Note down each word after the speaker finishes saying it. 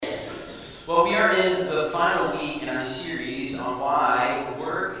Well, we are in the final week in our series on why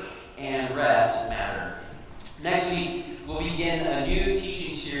work and rest matter. Next week, we'll begin a new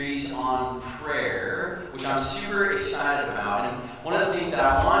teaching series on prayer, which I'm super excited about. And one of the things that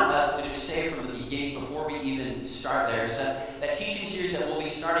I want us to just say from the beginning before we even start there is that teaching series that we'll be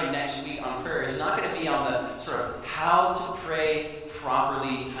starting next week on prayer is not going to be on the sort of how to pray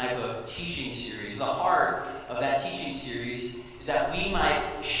properly type of teaching series. The heart of that teaching series is that we might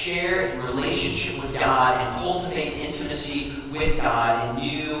share in relationship with God and cultivate intimacy with God in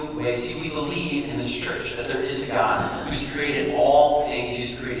new ways. See, we believe in this church that there is a God who's created all things.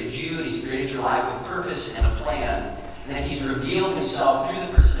 He's created you, and He's created your life with purpose and a plan. And that He's revealed Himself through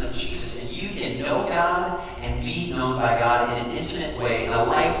the person of Jesus. And you can know God and be known by God in an intimate way, in a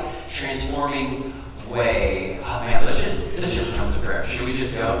life-transforming way. Oh man, let's just come to prayer. Should we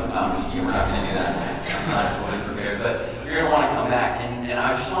just go? No, I'm just kidding. We're not going to do that. I'm not totally prepared, but you're going to want to come back, and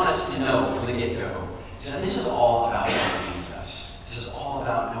I just want us to know from the get-go that this is all about knowing Jesus. This is all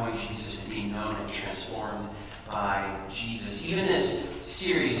about knowing Jesus and being known and transformed by Jesus. Even this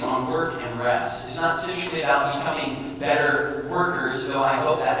series on work and rest is not simply about becoming better workers, though I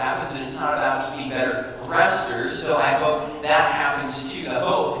hope that happens, and it's not about just being better resters, though I hope that happens too. The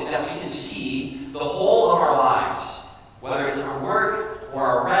hope is that we can see the whole of our lives, whether it's our work or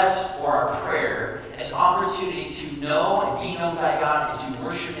our rest or our prayer, as opportunity to know and be known by God and to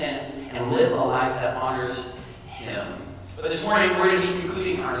worship Him and live a life that honors Him. But this morning we're going to be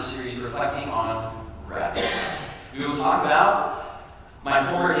concluding our series reflecting on rest. We will talk about my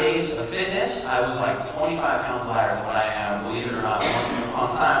former days of fitness. I was like 25 pounds lighter than what I am, believe it or not, once upon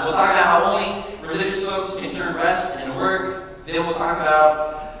a time. We'll talk about how only religious folks can turn rest into work. Then we'll talk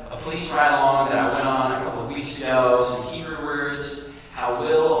about a police ride-along that I went on a couple of weeks ago, some Hebrew words, how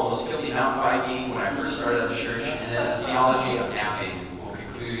Will almost killed me mountain biking when I first started at the church, and then a theology of napping will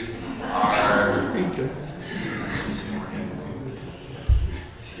conclude our series this morning.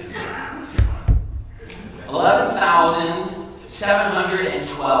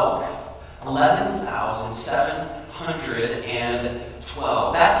 11,712.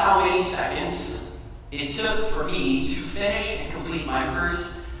 11,712. That's how many seconds it took for me to finish and complete my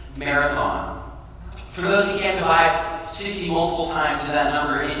first marathon. For those who can't divide 60 multiple times to that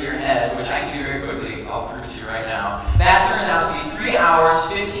number in your head, which I can do very quickly, I'll prove to you right now, that turns out to be 3 hours,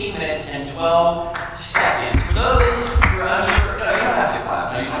 15 minutes, and 12 seconds. For those who are unsure, no, you don't have to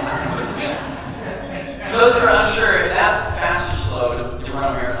clap. No, you don't have to. For those who are unsure if that's fast or slow to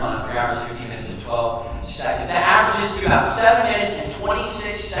run a marathon in 3 hours, 15 minutes, and 12 seconds, that averages to about 7 minutes and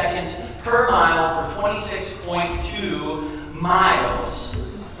 26 seconds per mile for 26.2 miles.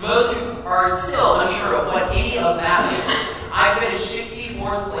 For those who are still unsure of what any of that is, I finished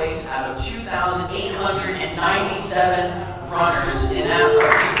 64th place out of 2,897 runners in that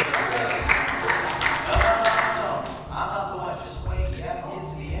particular race. No. I'm not the one. Just wait. You gotta get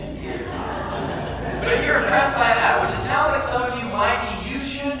to the end here. But if you're impressed by that, which it sounds like some of you might be, you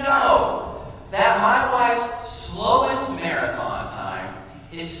should know that my wife's slowest marathon time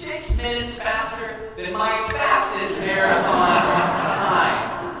is 6 minutes faster than my fastest marathon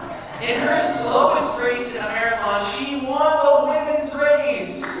time. In her slowest race in a marathon, she won the women's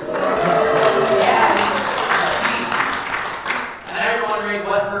race. Yes. And I know you're wondering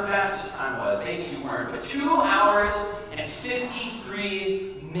what her fastest time was. Maybe you weren't. But 2 hours and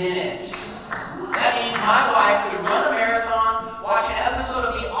 53 minutes. That means my wife could run a marathon, watch an episode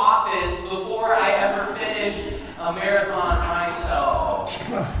of The Office before I ever finish a marathon myself.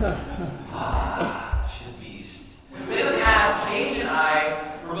 She's a beast. But in the past, Paige and I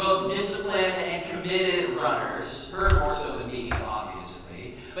were both disciplined and committed runners. Her more so than me,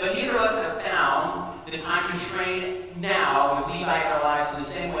 obviously. But neither of us have found the time to train now with Levi in our lives in the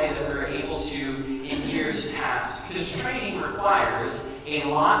same ways that we were able to in years past. Because training requires a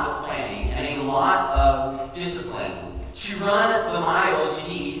lot of planning and a lot of discipline. To run the miles you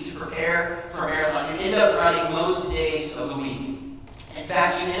need to prepare for a marathon, you end up running most days of the week. In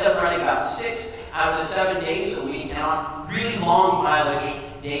fact, you end up running about 6 out of the 7 days a week, and on really long mileage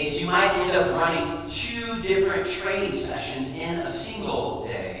days, you might end up running 2 different training sessions in a single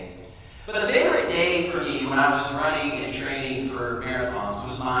day. But the favorite day for me when I was running and training for marathons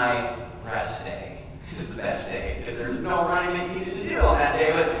was my rest day. This is the best day because there's no running that you needed to do on that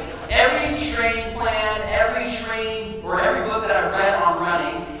day. But every training plan, every training, or every book that I've read on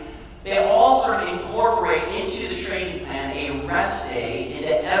running, they all sort of incorporate into the training plan a rest day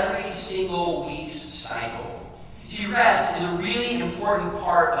into every single week's cycle. See, rest is a really important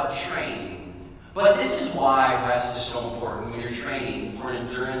part of training. But this is why rest is so important when you're training for an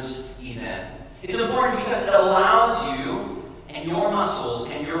endurance event. It's important because it allows you and your muscles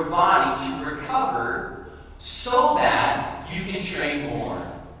and your body to so that you can train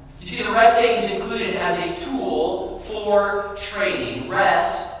more. You see, the rest day is included as a tool for training.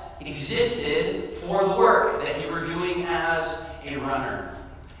 Rest existed for the work that you were doing as a runner.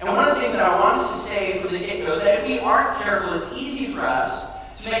 And one of the things that I want us to say from the get-go is that if we aren't careful, it's easy for us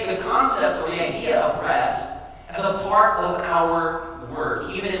to make the concept or the idea of rest as a part of our work,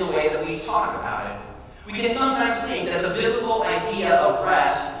 even in the way that we talk about it. We can sometimes think that the biblical idea of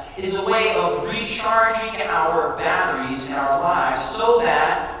rest is a way of recharging our batteries in our lives so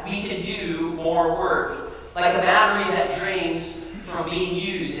that we can do more work. Like a battery that drains from being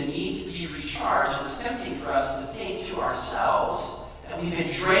used and needs to be recharged. It's tempting for us to think to ourselves that we've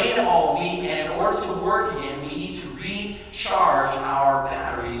been drained all week, and in order to work again, we need to recharge our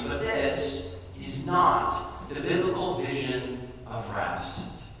batteries. But this is not the biblical vision of rest.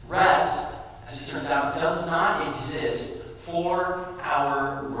 Rest, as it turns out, does not exist for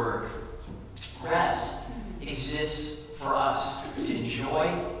our work. Rest exists for us to enjoy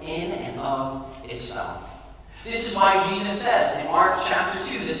in and of itself. This is why Jesus says in Mark chapter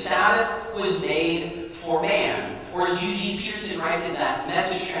 2, the Sabbath was made for man. Or as Eugene Peterson writes in that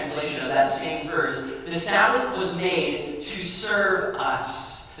Message translation of that same verse, the Sabbath was made to serve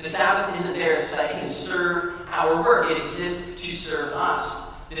us. The Sabbath isn't there so that it can serve our work. It exists to serve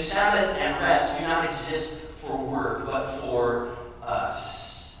us. The Sabbath and rest do not exist for work, but for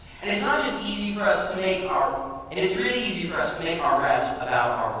us. And it's not just easy for us to make it's really easy for us to make our rest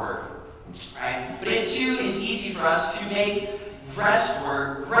about our work, right? But it too is easy for us to make rest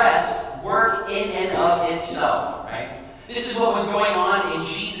work in and of itself, right? This is what was going on in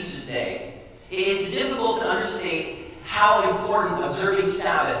Jesus' day. It's difficult to understate how important observing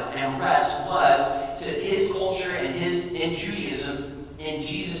Sabbath and rest was to his culture and in Judaism in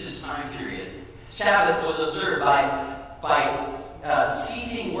Jesus' time period. Sabbath was observed by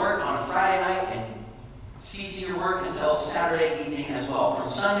ceasing work on a Friday night and ceasing your work until Saturday evening as well. From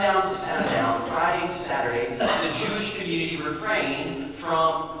sundown to sundown, Friday to Saturday, the Jewish community refrained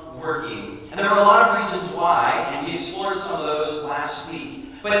from working. And there were a lot of reasons why, and we explored some of those last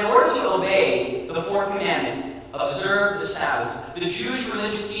week. But in order to obey the fourth commandment, observe the Sabbath, the Jewish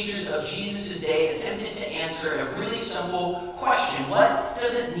religious teachers of Jesus' day attempted to answer a really simple question. What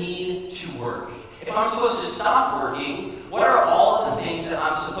does it mean to work? If I'm supposed to stop working, what are all of the things that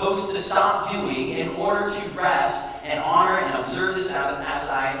I'm supposed to stop doing in order to rest and honor and observe the Sabbath as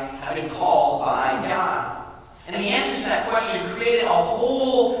I have been called by God? And the answer to that question created a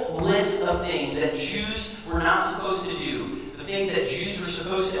whole list of things that Jews were not supposed to do, the things that Jews were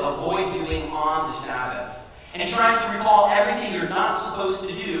supposed to avoid doing on the Sabbath. And trying to recall everything you're not supposed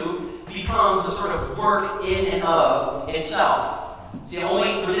to do becomes a sort of work in and of itself. See,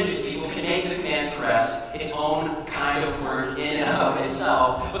 only religious people can make the command to rest its own kind of work in and of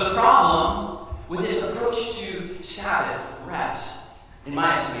itself. But the problem with this approach to Sabbath rest, in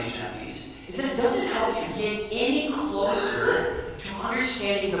my estimation at least, is that it doesn't help you get any closer to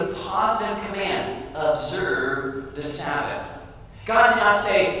understanding the positive command, observe the Sabbath. God did not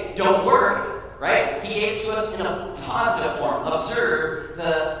say, don't work, right? He gave it to us in a positive form, observe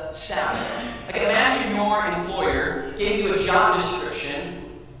the Sabbath. Like imagine your employer gave you a job description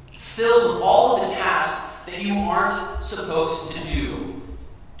filled with all of the tasks that you aren't supposed to do.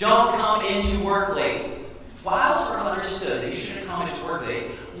 Don't come into work late. While sort of understood that you shouldn't come into work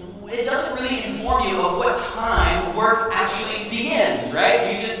late, it doesn't really inform you of what time work actually begins,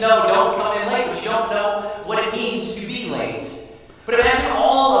 right? You just know don't come in late, but you don't know what it means to be late. But imagine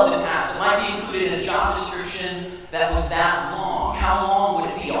all of the tasks that might be included in a job description that was that long. How long would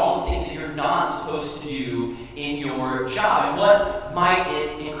it be? All the things that you're not supposed to do in your job. And what might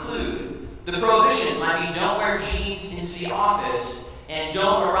it include? The prohibitions might be don't wear jeans into the office and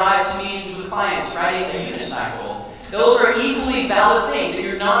don't arrive to meetings with clients riding a unicycle. Those are equally valid things that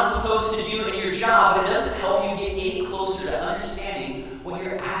you're not supposed to do in your job, but it doesn't help you get any closer to understanding what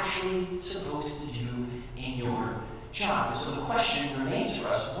you're actually supposed to do in your job. And so the question remains for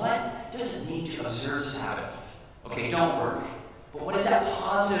us, what does it mean to observe Sabbath? Okay, don't work. But what does that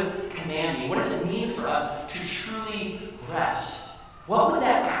positive command mean? What does it mean for us to truly rest? What would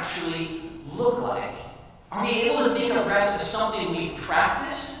that actually look like? Are we able to think of rest as something we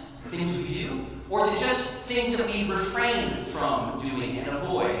practice, things we do? Or is it just things that we refrain from doing and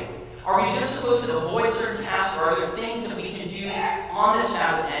avoid? Are we just supposed to avoid certain tasks, or are there things that we can do on the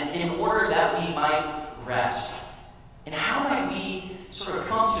Sabbath and in order that we might rest? And how might we sort of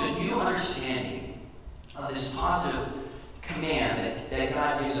come to a new understanding of this positive command that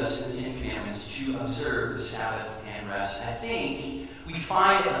God gives us in the Ten Commandments to observe the Sabbath and rest? I think we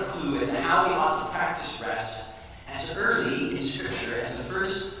find a clue as to how we ought to practice rest as early in Scripture as the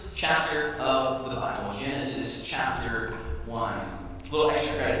first chapter of the Bible, Genesis chapter 1. A little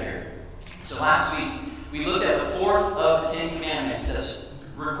extra credit here. So last week, we looked at the fourth of the Ten Commandments that's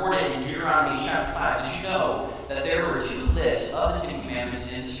recorded in Deuteronomy chapter 5. Did you know that there were two lists of the Ten Commandments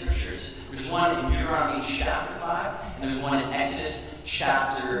in the Scriptures? There's one in Deuteronomy chapter 5, and there's one in Exodus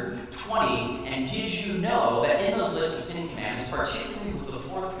chapter 20. And did you know that in those lists of Ten Commandments, particularly with the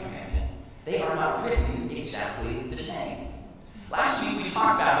fourth commandment, they are not written exactly the same? Last week we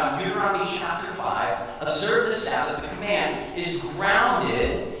talked about how in Deuteronomy chapter 5, observe the Sabbath, the command, is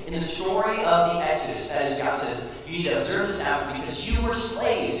grounded in the story of the Exodus. That is, God says, you need to observe the Sabbath because you were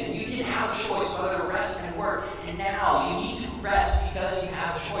slaves and you didn't have a choice whether to rest and work. And now you need to rest because you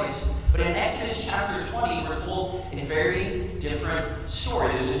have a choice. But in Exodus chapter 20, we're told a very different story.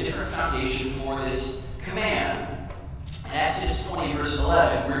 There's a different foundation for this command. In Exodus 20, verse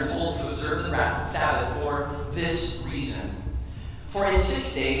 11, we're told to observe the Sabbath for this reason. For in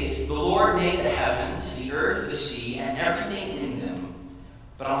 6 days the Lord made the heavens, the earth, the sea, and everything in them.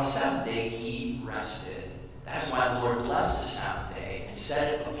 But on the seventh day he rested. That is why the Lord blessed the Sabbath day and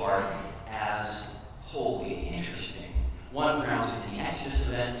set it apart as holy. Interesting. One grounds it in the Exodus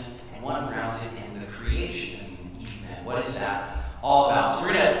event, and one grounds it in the creation event. What is that all about? So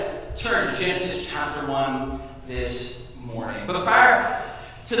we're going to turn to Genesis chapter 1 this morning. But prior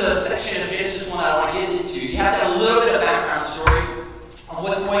to the section of Genesis 1 that I want to get into, you have to have a little bit of background story on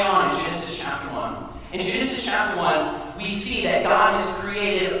what's going on in Genesis chapter 1. In Genesis chapter 1, we see that God has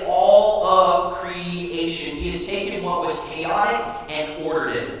created all of creation. He has taken what was chaotic and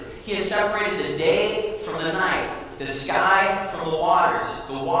ordered it. He has separated the day from the night, the sky from the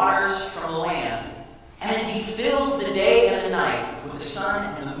waters from the land. And then he fills the day and the night with the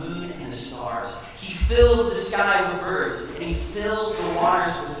sun and the moon and the stars. He fills the sky with birds, and he fills the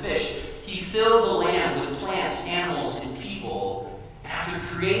waters with fish. He filled the land with plants, animals, and people. And after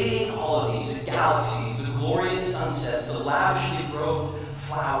creating all of these, the galaxies, the glorious sunsets, the lavishly robed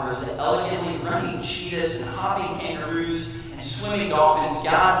flowers, the elegantly running cheetahs and hopping kangaroos and swimming dolphins,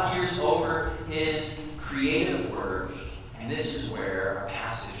 God peers over his creative work. And this is where our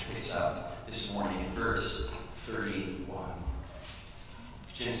passage picks up this morning in verse 31.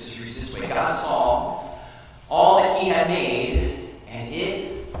 Genesis reads this way: God saw all that he had made, and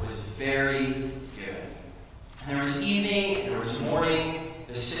it was very good. And there was evening, and there was morning,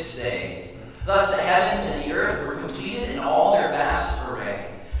 the sixth day. Thus the heavens and the earth were completed in all their vast array.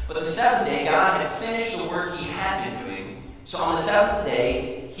 But the seventh day God had finished the work he had been doing. So on the seventh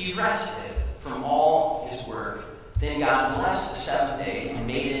day he rested from all his work. Then God blessed the seventh day and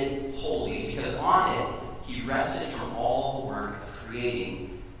made it holy, because on it he rested from all the work of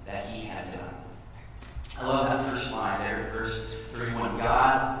creating that he had done. I love that first line there, verse 31.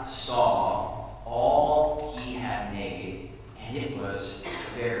 God saw all he had made, and it was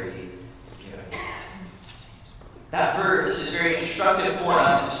very good. That verse is very instructive for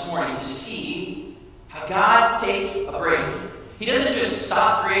us this morning to see how God takes a break. He doesn't just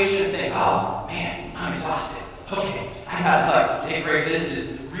stop creation and think, oh man, I'm exhausted. Okay, I gotta take a break. This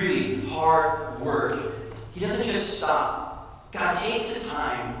is really hard work. He doesn't just stop. God takes the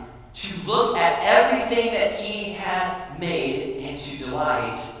time to look at everything that he had made and to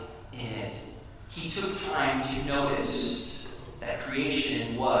delight in it. He took time to notice that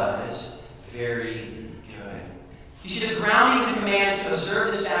creation was very good. You see, the grounding of the command to observe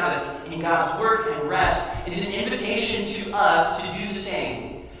the Sabbath in God's work and rest is an invitation to us to do the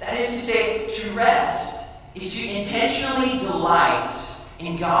same. That is to say, to rest is to intentionally delight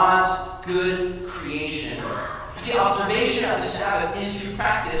in God's good creation. The observation of the Sabbath is to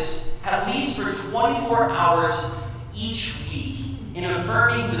practice at least for 24 hours each week in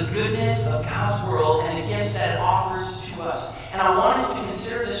affirming the goodness of God's world and the gifts that it offers to us. And I want us to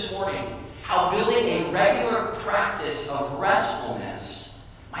consider this morning how building a regular practice of restfulness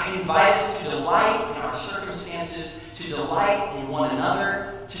might invite us to delight in our circumstances, to delight in one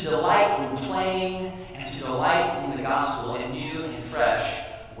another, to delight in playing, and to delight in the gospel in new and fresh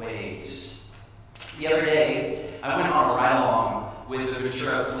ways. The other day, I went on a ride-along with the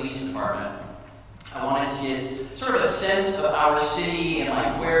Ventura Police Department. I wanted to get sort of a sense of our city and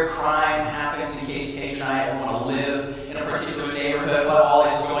like where crime happens in case Paige and I ever want to live in a particular neighborhood, what all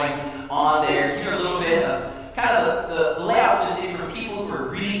is going on there. Hear a little bit of kind of the layout of the city from people who are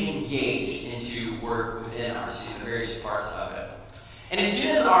really engaged into work within our city, the various parts of it. And as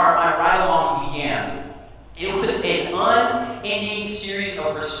soon as my ride-along began, it was an unending series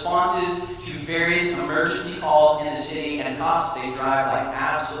of responses to various emergency calls in the city, and cops, they drive like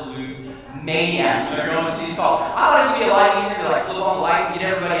absolute maniacs when they're going to these calls. I thought it would be a lot easier to like flip on the lights and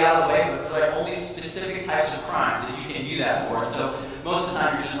get everybody out of the way, but for like only specific types of crimes that you can do that for. And so most of the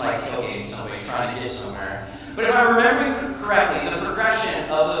time you're just like tailgating somebody, trying to get somewhere. But if I'm remembering correctly, the progression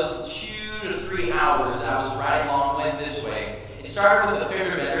of those 2 to 3 hours that I was riding along went this way. It started with a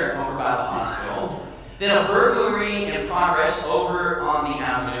fender bender over by the hospital, then a burglary in progress over on the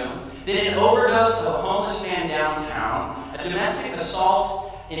avenue, then an overdose of a homeless man downtown, a domestic assault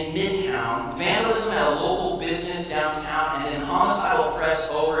in Midtown, vandalism at a local business downtown, and then homicidal threats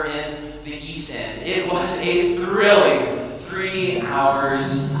over in the East End. It was a thrilling 3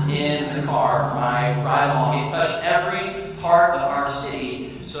 hours in the car for my ride along. It touched every part of our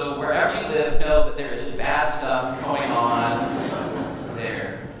city, so wherever you live, know that there is bad stuff going on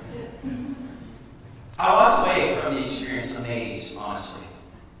there. I walked away from the experience amazed, honestly,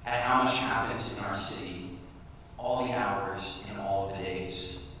 at how much happens in our city, all the hours and all of the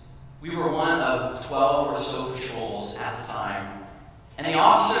days. We were one of 12 or so patrols at the time. And the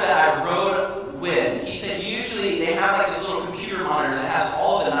officer that I rode with, he said usually they have like this little computer monitor that has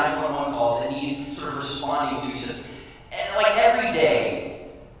all of the 911 calls that need sort of responding to. He says, like every day,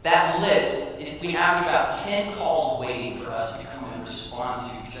 that list, we average about 10 calls waiting for us to come and respond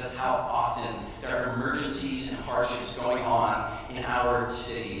to, because that's how often there are emergencies and hardships going on in our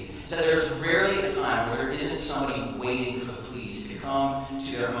city. So there's rarely a time where there isn't somebody waiting for the police to come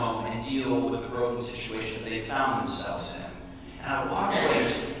to their home and deal with the broken situation that they found themselves in. And I walked away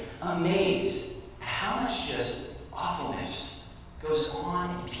just amazed at how much just awfulness goes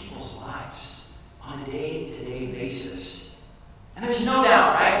on in people's lives on a day-to-day basis. And there's no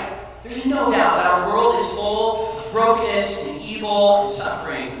doubt, right? There's no doubt that our world is full of brokenness and evil and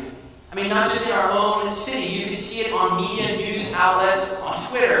suffering. I mean, not just in our own city. You can see it on media news outlets, on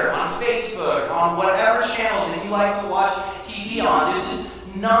Twitter, on Facebook, on whatever channels that you like to watch TV on. There's this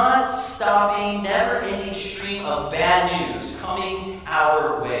non-stopping, never-ending stream of bad news coming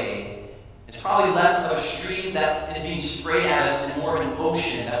our way. It's probably less of a stream that is being sprayed at us and more of an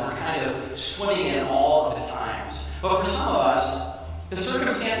ocean that we're kind of swimming in all of the times. But for some of us, the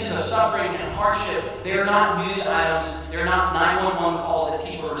circumstances of suffering and hardship, they are not news items, they're not 911 calls that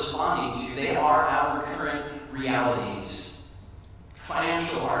people are responding to. They are our current realities.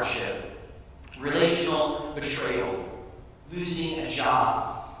 Financial hardship, relational betrayal, losing a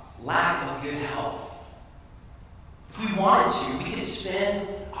job, lack of good health. If we wanted to, we could spend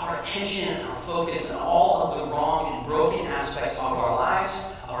our attention and our focus on all of the wrong and broken aspects of our lives,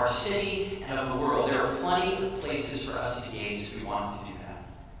 of our city, and of the world. There are plenty of places for us to gaze if we wanted to do that.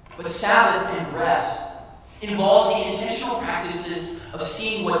 But Sabbath and rest involves the intentional practices of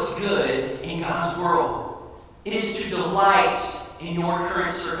seeing what's good in God's world. It is to delight in your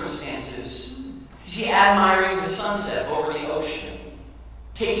current circumstances. You see, admiring the sunset over the ocean,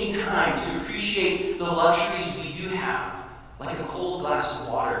 taking time to appreciate the luxuries we do have, like a cold glass of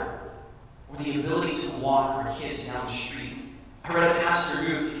water, or the ability to walk our kids down the street. I read a pastor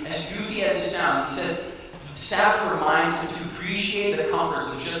who, as goofy as it sounds, he says, Sabbath reminds him to appreciate the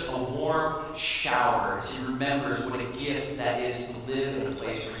comforts of just a warm shower as he remembers what a gift that is to live in a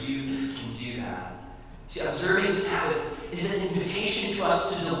place where you can do that. See, observing Sabbath is an invitation to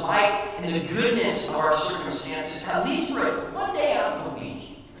us to delight in the goodness of our circumstances, at least for one day out of the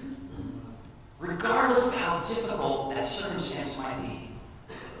week, regardless of how difficult that circumstance might be.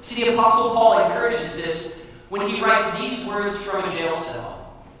 See, the Apostle Paul encourages this when he writes these words from a jail cell.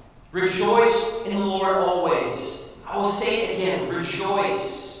 Rejoice in the Lord always. I will say it again,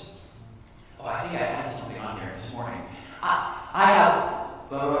 rejoice. Oh, I think I added something on here this morning. I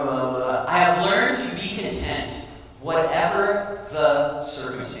have learned to be content, whatever the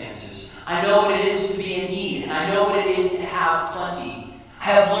circumstances. I know what it is to be in need, and I know what it is to have plenty. I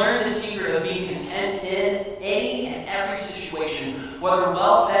have learned the secret of being content in any and every situation, whether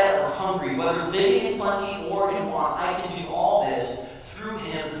well-fed or hungry, whether living in plenty or in want. I can do all this through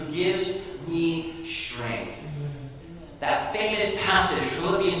Him who gives me strength. That famous passage,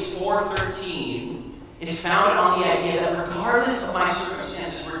 Philippians 4:13, is founded on the idea that regardless of my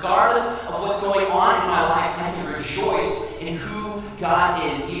circumstances, regardless of what's going on in my life, I can rejoice in who God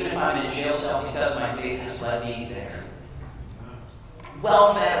is, even if I'm in a jail cell, because my faith has led me there.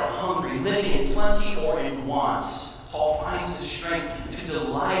 Well-fed or hungry, living in plenty or in want, Paul finds the strength to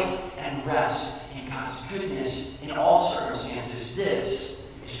delight and rest in God's goodness in all circumstances. This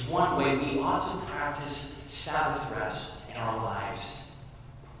is one way we ought to practice Sabbath rest in our lives.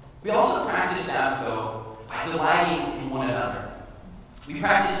 We also practice Sabbath, though, by delighting in one another. We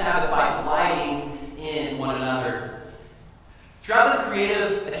practice Sabbath by delighting in one another. Throughout the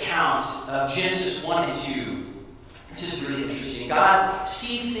creative account of Genesis 1 and 2, this is really interesting. God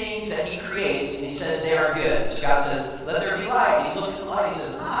sees things that He creates, and He says they are good. So God says, let there be light. And He looks at the light and He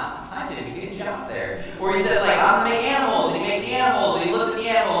says, I did a good job there. Or He says, I'm going to make animals, and He makes the animals. And he looks at the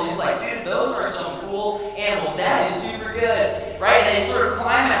animals, and he's like, dude, those are some cool animals. That is super good, right? And it sort of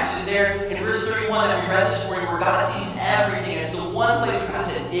climaxes there in verse 31 that we read this morning, where God sees everything. And it's the one place where God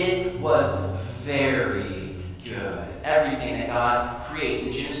said, it was very good. Everything that God creates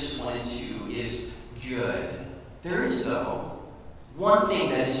in Genesis 1 and 2 is good. There is, though, one thing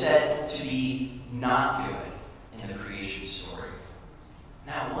that is said to be not good in the creation story.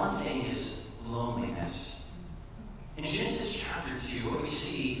 That one thing is loneliness. In Genesis chapter 2, what we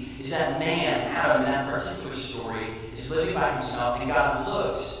see is that man, Adam, in that particular story, is living by himself, and God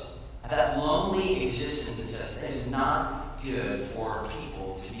looks at that lonely existence and says, that is not good for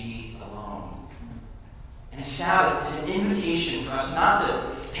people to be alone. And Sabbath is an invitation for us not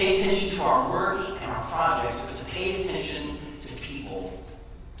to pay attention to our work and our projects, but to pay attention to people.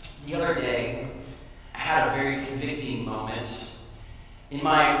 The other day, I had a very convicting moment. In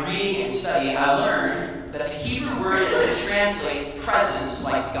my reading and study, I learned that the Hebrew word that would translate presence,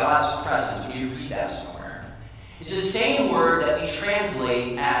 like God's presence, when you read that somewhere, is the same word that we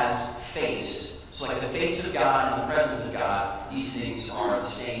translate as face. So like the face of God and the presence of God, these things are the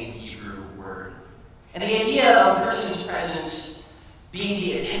same Hebrew word. And the idea of a person's presence being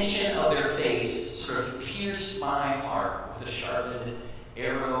the attention of their face sort of pierced my heart with a sharpened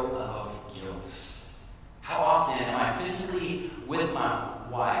arrow of guilt. How often am I physically with my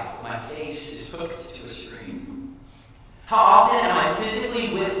wife? My face is hooked to a screen. How often am I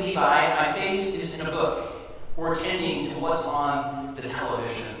physically with Levi and my face is in a book or attending to what's on the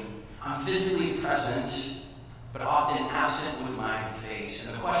television? I'm physically present, but often absent with my face.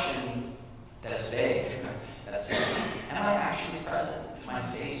 And the question that is vague, that says, am I actually present if my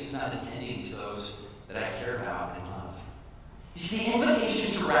face is not attending to those that I care about and love? You see, the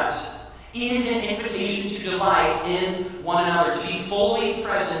invitation to rest is an invitation to delight in one another, to be fully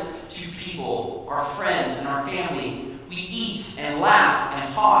present to people, our friends and our family. We eat and laugh and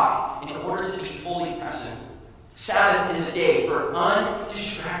talk in order to be fully present. Sabbath is a day for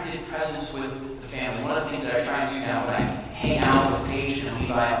undistracted presence with the family. One of the things that I try and do now when I hang out with Paige and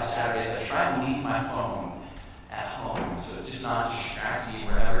Levi on Saturdays, I try and leave my phone at home so it's just not distracting me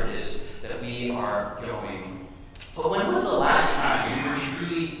wherever it is that we are going. But when was the last time you were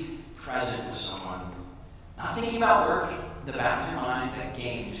truly present with someone? Not thinking about work, the back of your mind, that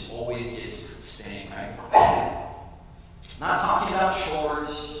game just always gets spinning, right? Not talking about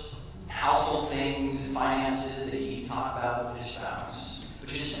chores, household things, and finances that you need to talk about with your spouse, but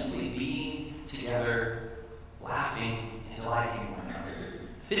just simply being together, laughing, and delighting in one another.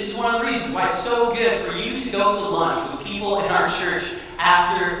 This is one of the reasons why it's so good for you to go to lunch with people in our church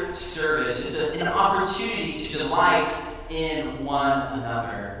after service. It's an opportunity to delight in one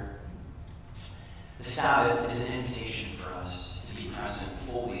another. The Sabbath is an invitation for us to be present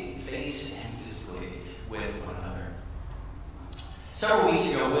fully, face and physically, with one another. Several weeks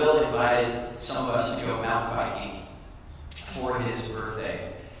ago, Will invited some of us to go mountain biking for his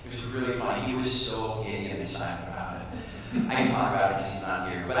birthday. It was really funny. He was so giddy and excited about it. I can talk about it because he's not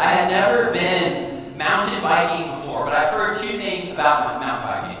here. But I had never been mountain biking before, but I've heard two things about mountain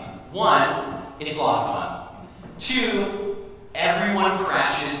biking. One, it's a lot of fun. Two, everyone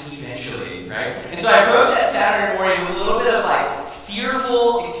crashes eventually, right? And so I approached that Saturday morning with a little bit of like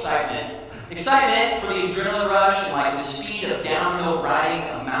fearful excitement. Excitement for the adrenaline rush and like the speed of downhill riding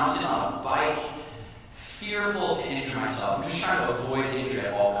a mountain on a bike. Fearful to injure myself. I'm just trying to avoid injury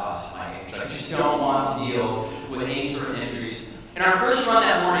at all costs at my age. I just don't want to deal with any sort of injuries. In our first run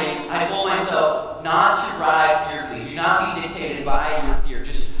that morning, I told myself not to ride fearfully. Do not be dictated by your fear.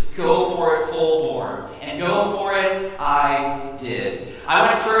 Just go for it full bore. And go for it, I did. I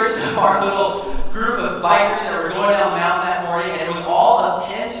went first of our little group of bikers that were going down the mountain that morning, and it was all of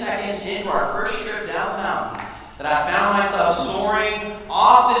 10 seconds into our first trip down the mountain that I found myself soaring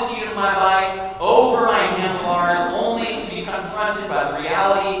off the seat of my bike, over my handlebars, only to be confronted by the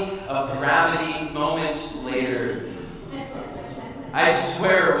reality of gravity moments later. I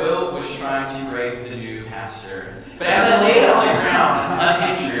swear Will was trying to break the new pastor. But as I laid on the ground,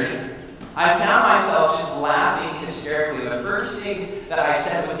 uninjured, I found myself just laughing hysterically. The first thing that I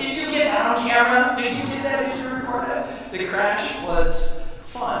said was, "Did you get that on camera? Did you get that? Did you record that?" The crash was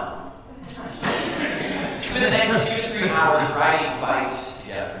fun. Spent the next 2 to 3 hours riding bikes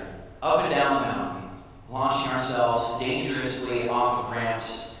together, up and down the mountain, launching ourselves dangerously off of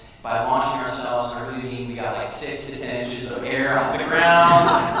ramps. By launching ourselves, I really mean we got like 6 to 10 inches of air off the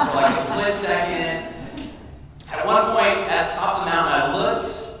ground for like a split second. At one point, at the top of the mountain, I looked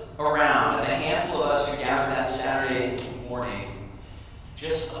around at the handful of us who gathered that Saturday morning.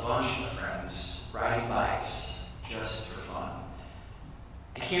 Just a bunch of friends riding bikes just for fun.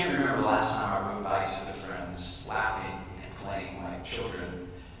 I can't remember the last time I rode bikes with friends, laughing and playing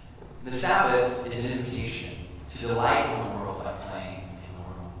The Sabbath is an invitation to delight in the world by playing in the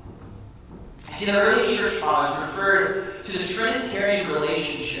world. See, the early church fathers referred to the Trinitarian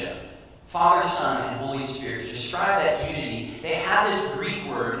relationship, Father, Son, and Holy Spirit, to describe that unity. They had this Greek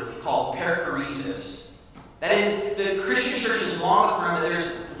word called perichoresis. That is, the Christian church has long affirmed that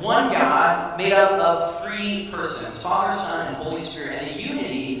there's one God made up of three persons, Father, Son, and Holy Spirit. And the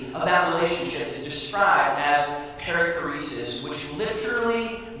unity of that relationship is described as perichoresis, which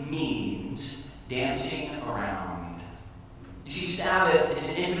literally means dancing around. You see, Sabbath is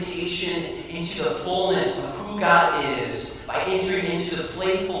an invitation into the fullness of who God is by entering into the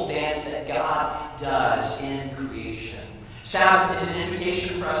playful dance that God does in creation. Sabbath is an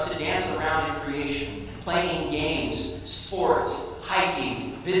invitation for us to dance around in creation, playing games, sports,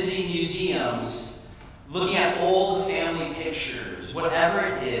 hiking, visiting museums, looking at old family pictures,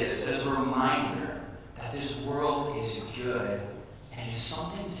 whatever it is, as a reminder that this world is good and is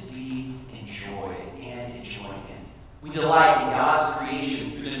something to be enjoyed and enjoying it. We delight in God's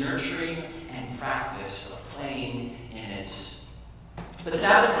creation through the nurturing and practice of playing in it. But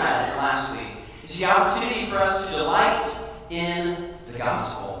Sabbath rest, lastly, is the opportunity for us to delight in the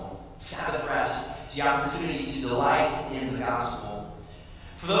gospel. Sabbath rest is the opportunity to delight in the gospel.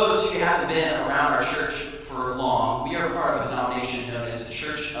 For those who haven't been around our church for long, we are part of a denomination known as the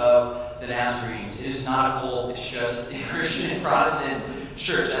Church of the Nazarenes. It is not a cult, it's just a Christian Protestant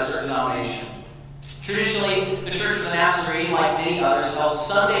church. That's our denomination. Traditionally, the Church of the Nazarene, like many others, held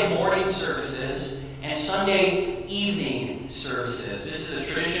Sunday morning services and Sunday evening services. This is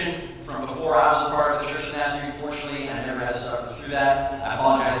a tradition from before I was a part of the Church of the Nazarene. Fortunately, I never had to suffer through that. I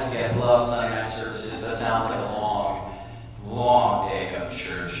apologize if you guys love Sunday night services. That sounds like a long day of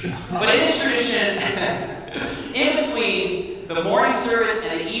church. But in this tradition, in between the morning service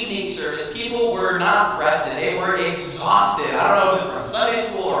and the evening service, people were not rested. They were exhausted. I don't know if it was from Sunday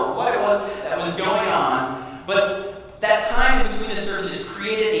school or what it was that was going on, but that time in between the services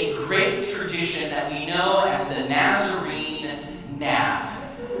created a great tradition that we know as the Nazarene nap.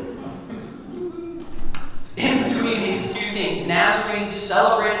 In between these two things, Nazarenes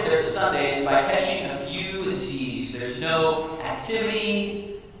celebrated their Sundays by catching a few Z's. There's no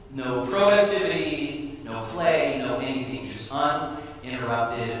activity, no productivity, no play, no anything, just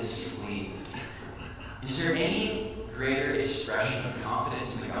uninterrupted sleep. Is there any greater expression of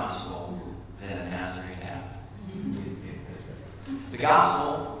confidence in the gospel than a Nazarene nap? The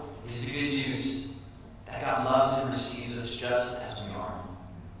gospel is the good news that God loves and receives us just as we are,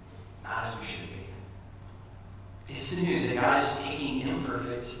 not as we should be. It's the news that God is taking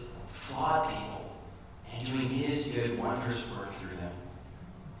imperfect, flawed people and doing His good, wondrous work through them.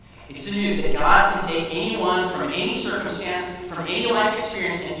 It's the news that God can take anyone from any circumstance, from any life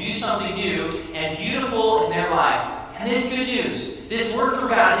experience, and do something new and beautiful in their life. And this good news, this work for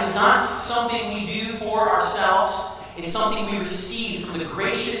God, is not something we do for ourselves. It's something we receive from the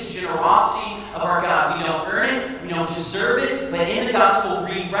gracious generosity of our God. We don't earn it, we don't deserve it, but in the gospel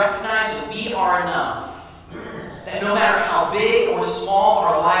we recognize that we are enough. That no matter how big or small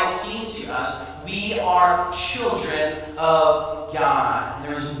our lives seem to us, we are children of God. And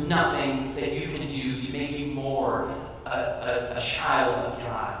there is nothing that you can do to make you more a child of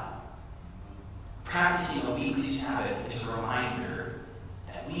God. Practicing a weekly Sabbath is a reminder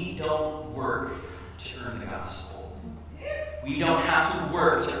that we don't work to earn the gospel. We don't have to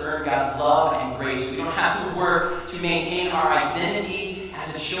work to earn God's love and grace. We don't have to work to maintain our identity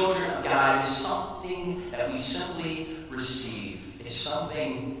as the children of God. It is something that we simply receive. It's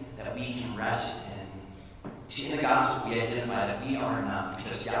something that we can rest in. See, in the gospel, we identify that we are enough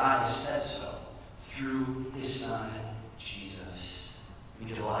because God has said so through His Son, Jesus.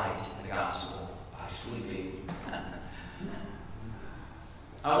 We delight in the gospel by sleeping.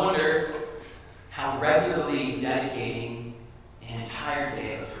 I wonder how regularly dedicating an entire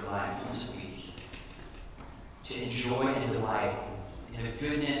day of your life once a week to enjoy and delight in the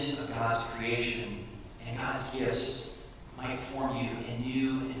goodness of God's creation and God's gifts might form you in new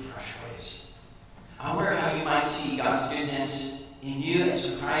and fresh ways. I wonder how you might see God's goodness in new and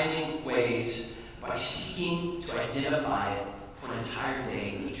surprising ways by seeking to identify it for an entire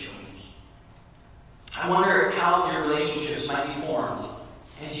day each week. I wonder how your relationships might be formed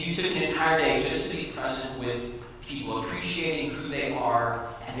as you took an entire day just to be present with people, appreciating who they are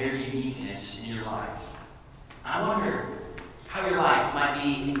and their uniqueness in your life. I wonder how your life might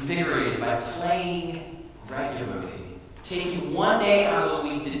be invigorated by playing regularly, taking one day out of the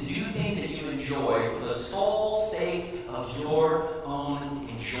week to do things that you enjoy for the sole sake of your own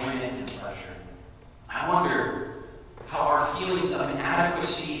enjoyment and pleasure. I wonder how our feelings of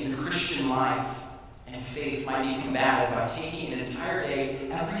inadequacy in the Christian life and faith might be combated by taking an entire day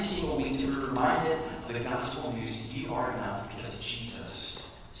every single reminded of the gospel news that you are enough because Jesus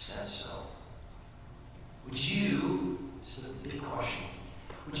said so. Would you, this is a big question,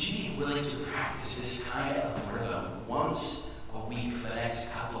 would you be willing to practice this kind of rhythm once a week for the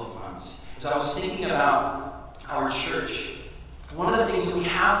next couple of months? As I was thinking about our church, one of the things that we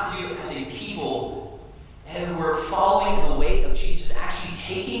have to do as a people, and we're following the way of Jesus, actually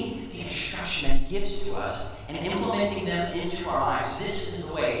taking the instruction that he gives to us and implementing them into our lives. This is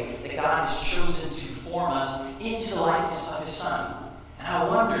the way that God has chosen to form us into the likeness of his Son. And I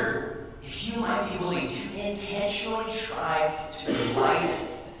wonder if you might be willing to intentionally try to delight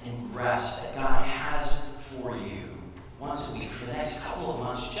and rest that God has for you once a week for the next couple of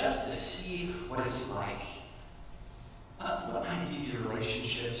months, just to see what it's like. What might it do to your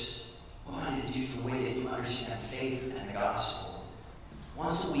relationships? What might it do to the way that you understand faith and the gospel?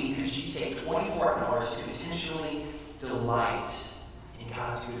 Once a week, could you take 24 hours to intentionally delight in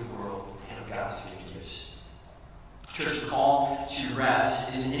God's good world and of God's good gifts? Church, the call to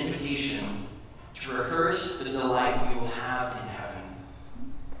rest is an invitation to rehearse the delight we will have in heaven.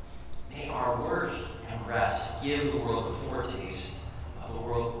 May our work and rest give the world a foretaste of the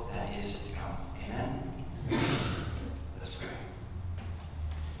world that is to come. Amen? Let's pray.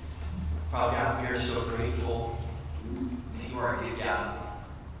 Father God, we are so grateful that you are a good God,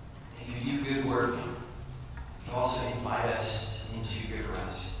 that you do good work. You also invite us into good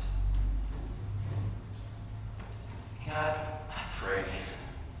rest. God, I pray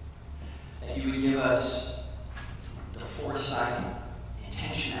that you would give us the foresight,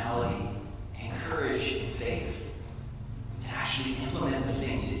 intentionality, and courage and faith to actually implement the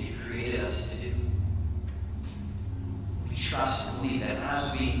things that you've created us to do. We trust and believe that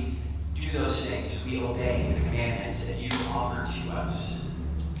as we do those things, we obey the commandments that you offer to us.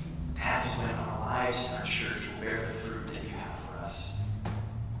 That is when our lives and our church will bear the fruit that you have for us.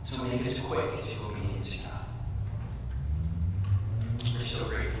 So make us quick to obedience, God. We're so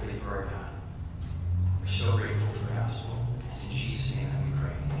grateful that you are God. We're so grateful for the gospel. It's in Jesus' name that we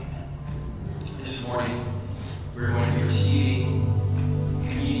pray. Amen. This morning, we're going to be receiving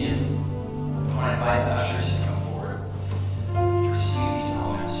communion. I want to invite the ushers to come forward to receive these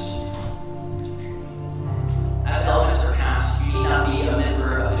elements. As elements are passed, you need not be a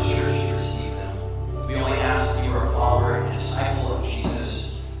member of this church to receive them. We only ask that you are a follower and a disciple of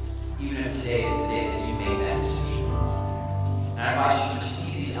Jesus, even if today is the day that you made that decision. And I invite you to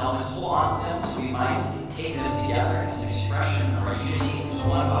receive these elements, hold on to them so we might take them together as an expression of our unity as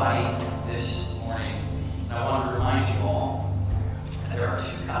one body this morning. And I want to remind you all that there are 2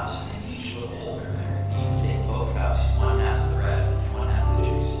 cups in each little holder there. You can take both cups. One has the red, and one has the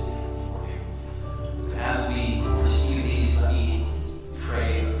juice for you. As we receive these, let me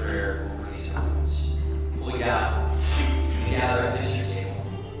pray a prayer over these elements. Holy God, we gather at this your table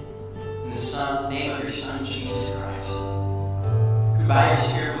in the name of your Son, Jesus Christ, who by your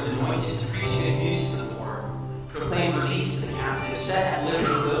Spirit was anointed to preach good news to the poor, proclaim release to the captive, set at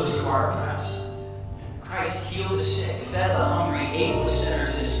liberty those who are oppressed. Christ healed the sick, fed the hungry, ate with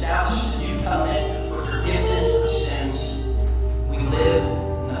sinners, and established a new covenant for forgiveness of sins. We live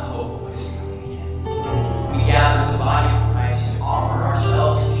in the hope of what is coming again. We gather as the body of Christ and offer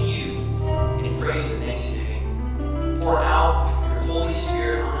ourselves to you in praise and thanksgiving. Pour out your Holy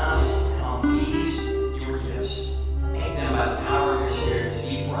Spirit on us and on these your gifts. Make them by the power of your Spirit to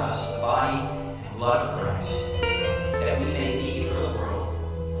be for us the body and blood of Christ, that we may be for the world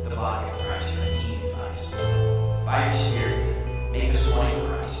the body of Christ, redeemed by his blood. By your Spirit, make us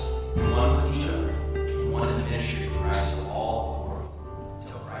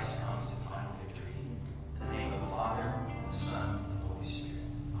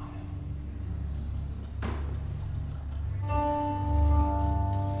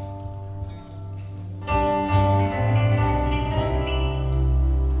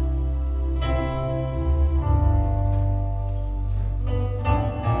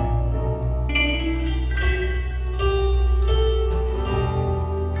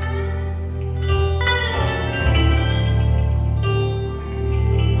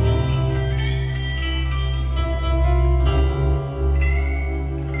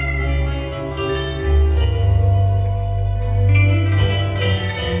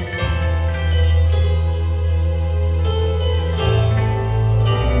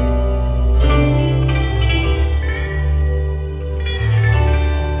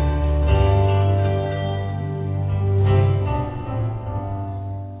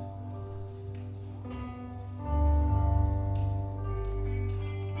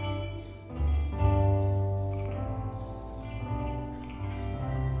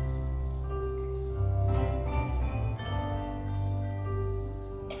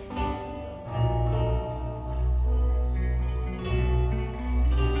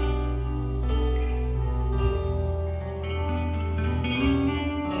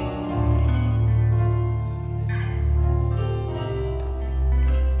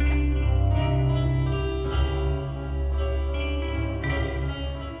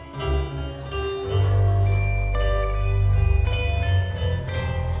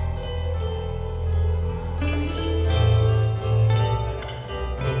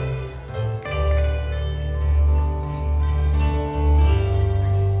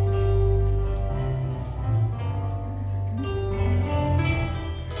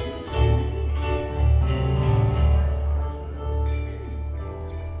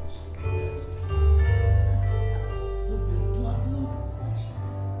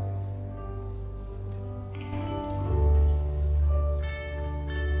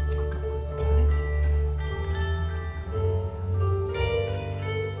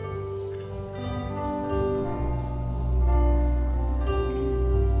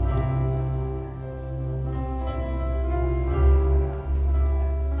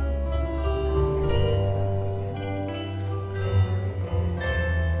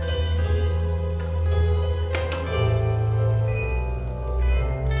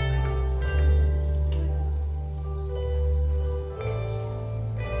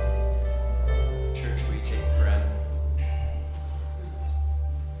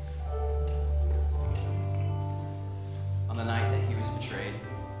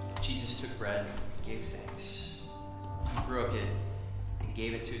bread, gave thanks. He broke it and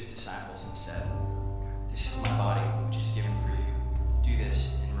gave it to his disciples and said, "This is my body, which is given for you. Do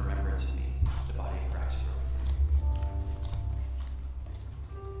this in remembrance of me." The body of Christ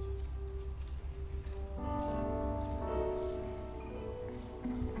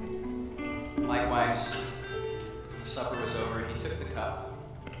broken. Likewise, when the supper was over, he took the cup,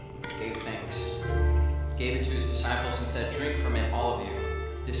 gave thanks, gave it to his disciples and said, "Drink from it, all of you.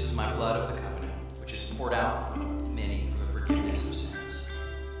 This is my blood of the covenant, which is poured out for many for the forgiveness of sins.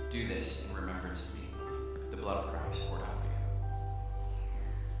 Do this in remembrance of me." The blood of Christ poured out.